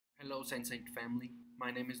Hello Sense8 family,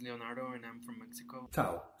 my name is Leonardo and I'm from Mexico.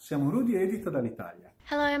 Ciao, siamo Rudy e Edith dall'Italia.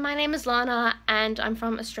 Hello, my name is Lana and I'm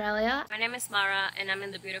from Australia. My name is Mara and I'm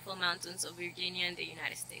in the beautiful mountains of Virginia in the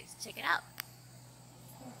United States. Check it out.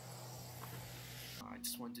 I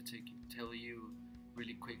just wanted to tell you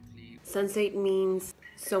really quickly. Sense8 means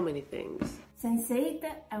so many things.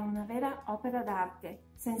 Sense8 è una vera opera d'arte.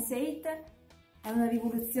 Sense8 è una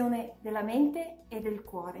rivoluzione della mente e del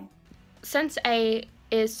cuore. Sense8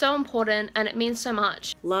 is so important and it means so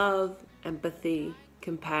much. Love, empathy,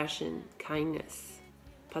 compassion, kindness,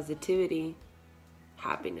 positivity,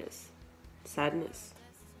 happiness, sadness,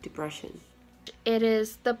 depression. It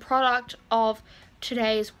is the product of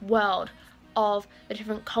today's world, of the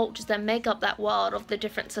different cultures that make up that world, of the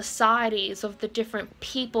different societies, of the different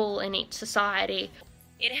people in each society.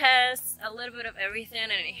 It has a little bit of everything,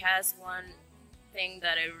 and it has one thing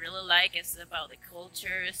that I really like. It's about the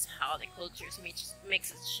cultures, how the cultures mix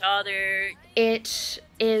each other. It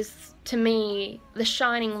is, to me, the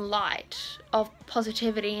shining light of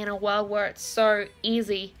positivity in a world where it's so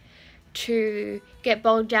easy to get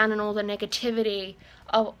bogged down in all the negativity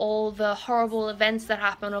of all the horrible events that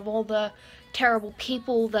happen, of all the terrible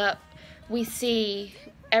people that we see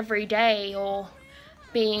every day or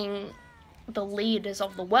being the leaders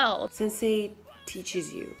of the world. Sense8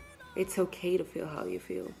 teaches you it's okay to feel how you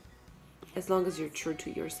feel, as long as you're true to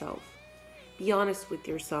yourself. Be honest with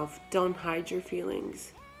yourself, don't hide your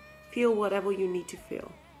feelings. Feel whatever you need to feel.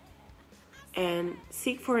 And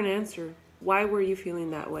seek for an answer. Why were you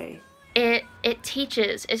feeling that way? It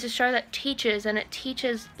teaches, it's a show that teaches, and it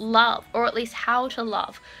teaches love, or at least how to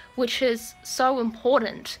love, which is so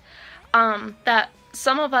important, that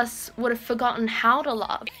some of us would have forgotten how to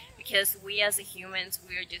love. Because we as humans,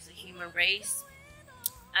 we're just a human race.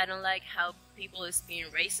 I don't like how people is being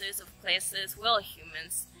racist of classes. We're all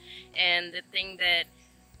humans, and the thing that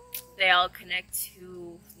they all connect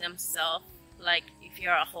to themselves, like if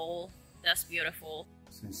you're a whole, that's beautiful.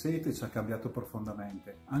 Sense8 ci ha cambiato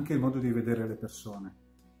profondamente, anche il modo di vedere le persone.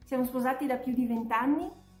 Siamo sposati da più di 20 anni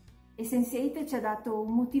e Sense8 ci ha dato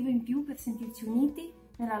un motivo in più per sentirci uniti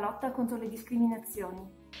nella lotta contro le discriminazioni.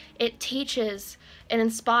 It teaches, it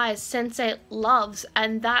inspires, Sense8 loves,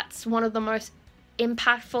 and that's one of the most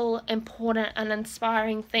impactful, important and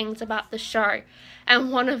inspiring things about the show,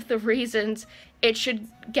 and one of the reasons it should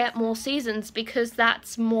get more seasons, because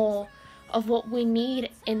that's more of what we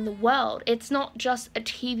need in the world. It's not just a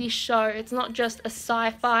TV show, it's not just a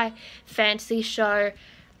sci-fi fantasy show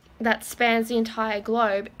that spans the entire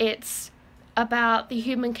globe. It's about the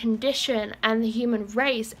human condition and the human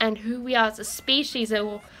race and who we are as a species,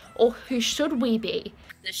 or who should we be.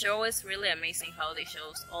 The show is really amazing how they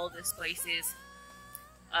shows all these places,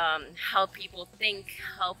 how people think,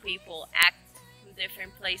 how people act in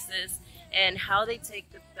different places, and how they take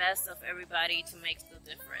the best of everybody to make the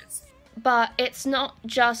difference. But it's not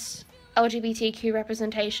just LGBTQ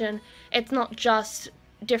representation, it's not just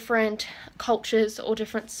different cultures or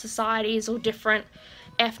different societies or different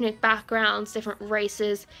ethnic backgrounds, different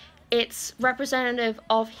races. It's representative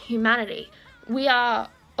of humanity. We are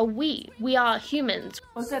humans.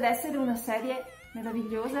 Oltre ad essere una serie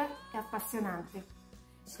meravigliosa e appassionante.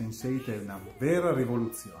 Sense8 è una vera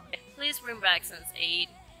rivoluzione. Please bring back Sense8.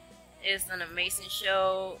 It's an amazing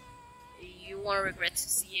show. You won't regret to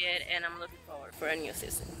see it, and I'm looking forward for a new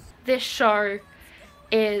season. This show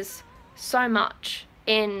is so much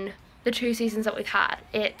in the 2 seasons that we've had.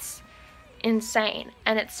 It's insane,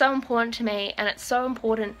 and it's so important to me, and it's so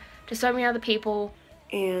important to so many other people.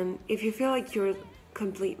 And if you feel like you're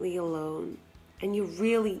completely alone and you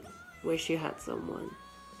really wish you had someone,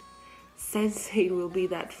 Sense8 will be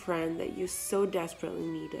that friend that you so desperately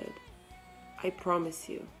needed. I promise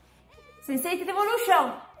you. Sense8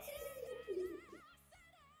 Revolution!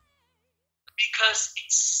 Because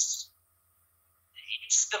it's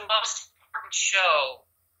the most important show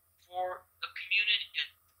for the community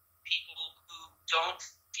of people who don't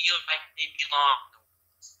feel like they belong.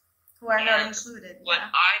 Who are not included. What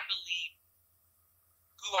I believe,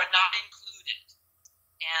 who are not included,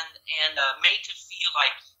 and made to feel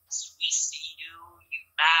like, yes, we see you, you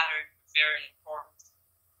matter, you're very important,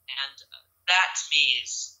 and that to me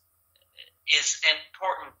is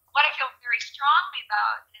important. What I feel very strongly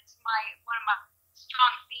about, it's one of my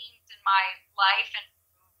strong themes in my life and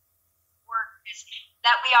work, is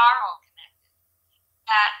that we are all connected.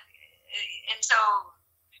 And so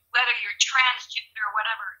whether you're transgender or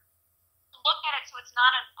whatever, look at it so it's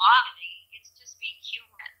not an oddity, it's just being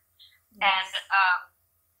human. Yes. And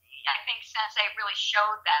I think Sense8 really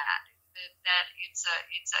showed that it's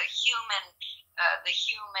a human, the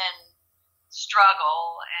human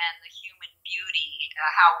struggle and the human beauty,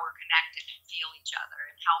 how we're connected and feel each other,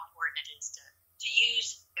 and how important it is to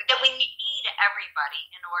use, that we need everybody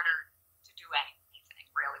in order to do anything,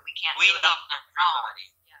 really. We can't do it on our own.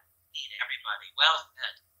 Yeah. Need everybody. Well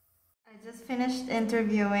said. I just finished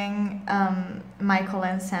interviewing Michael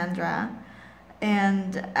and Sandra,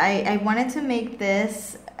 and I wanted to make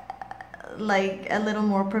this like a little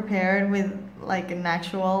more prepared with like an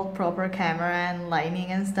actual proper camera and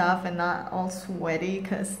lighting and stuff, and not all sweaty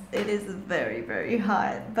because it is very, very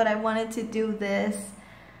hot. But I wanted to do this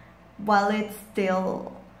while it's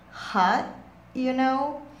still hot, you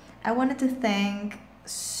know. I wanted to thank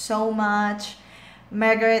so much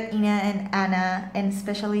Margaret, Ina, and Anna, and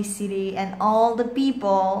especially Siri, and all the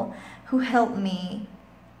people who helped me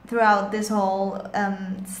throughout this whole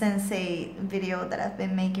Sense8 video that I've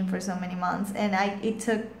been making for so many months. And it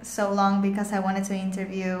took so long because I wanted to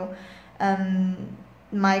interview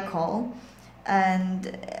Michael,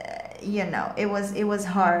 and you know, it was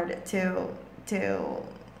hard to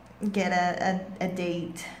get a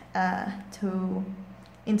date to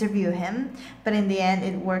interview him, but in the end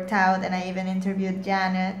it worked out, and I even interviewed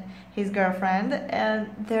Janet, his girlfriend,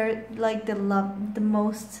 and they're like the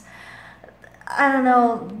most, I don't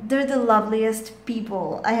know, they're the loveliest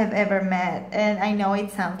people I have ever met. And I know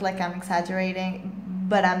it sounds like I'm exaggerating,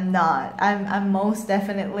 but I'm not. I'm most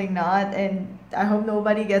definitely not, and I hope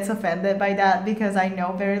nobody gets offended by that, because I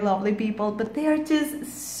know very lovely people, but they are just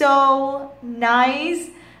so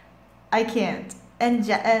nice. I can't. And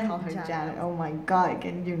call her Janet. Oh my God,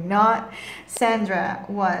 can you not? Sandra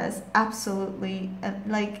was absolutely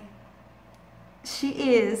like, she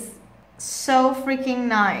is so freaking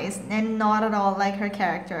nice and not at all like her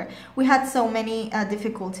character. We had so many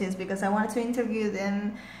difficulties because I wanted to interview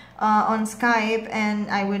them on Skype, and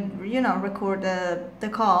I would, you know, record the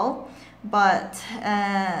call, but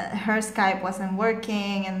her Skype wasn't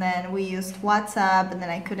working, and then we used WhatsApp, and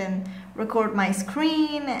then I couldn't record my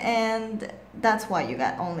screen, and that's why you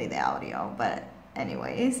got only the audio. But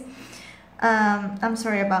anyways, I'm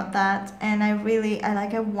sorry about that. And I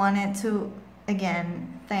wanted to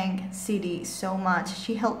again thank CD so much.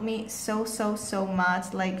 She helped me so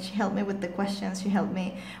much. Like, she helped me with the questions, she helped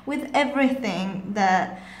me with everything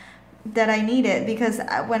that I needed, because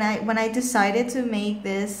when I decided to make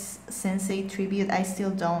this Sense8 tribute, I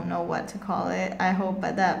still don't know what to call it. I hope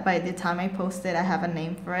that by the time I post it, I have a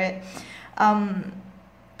name for it.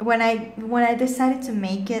 When I decided to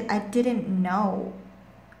make it, I didn't know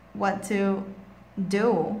what to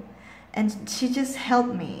do, and she just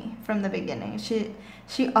helped me from the beginning.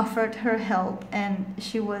 She offered her help, and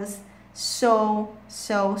she was so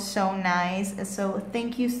nice. So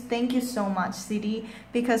thank you so much, CD,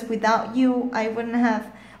 because without you I wouldn't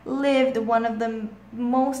have lived one of the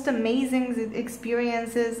most amazing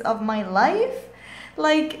experiences of my life.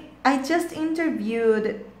 Like, I just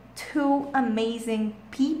interviewed 2 amazing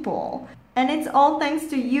people, and it's all thanks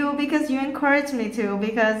to you, because you encouraged me to,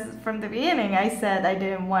 because from the beginning I said I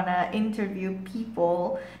didn't want to interview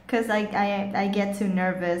people because I get too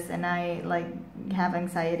nervous, and I like have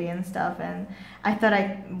anxiety and stuff, and I thought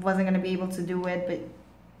I wasn't going to be able to do it, but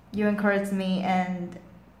you encouraged me, and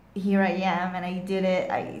here I am, and I did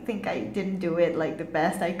it. I think I didn't do it like the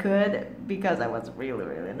best I could because I was really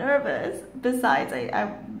nervous. Besides,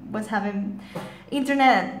 I was having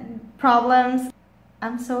internet problems.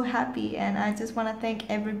 I'm so happy, and I just want to thank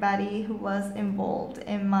everybody who was involved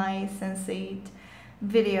in my Sense8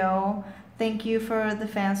 video. Thank you for the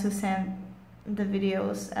fans who sent the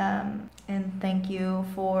videos, and thank you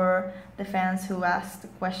for the fans who asked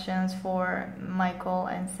questions for Michael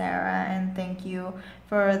and Sarah, and thank you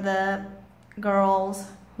for the girls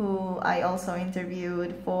who I also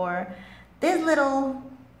interviewed for this little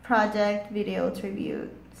project video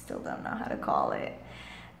tribute. Still don't know how to call it.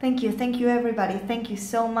 Thank you everybody. Thank you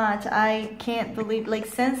so much. I can't believe, like,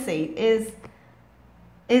 Sense8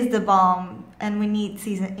 is the bomb, and we need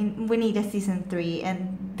a season 3,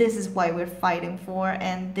 and this is why we're fighting for,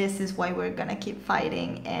 and this is why we're gonna keep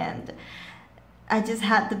fighting. And I just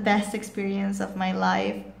had the best experience of my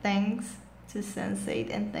life thanks to Sense8,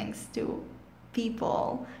 and thanks to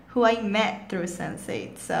people who I met through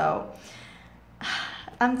Sense8. So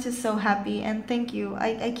I'm just so happy, and thank you.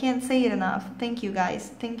 I can't say it enough. Thank you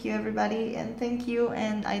guys. Thank you everybody, and thank you,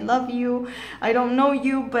 and I love you. I don't know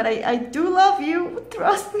you, but I do love you.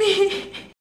 Trust me.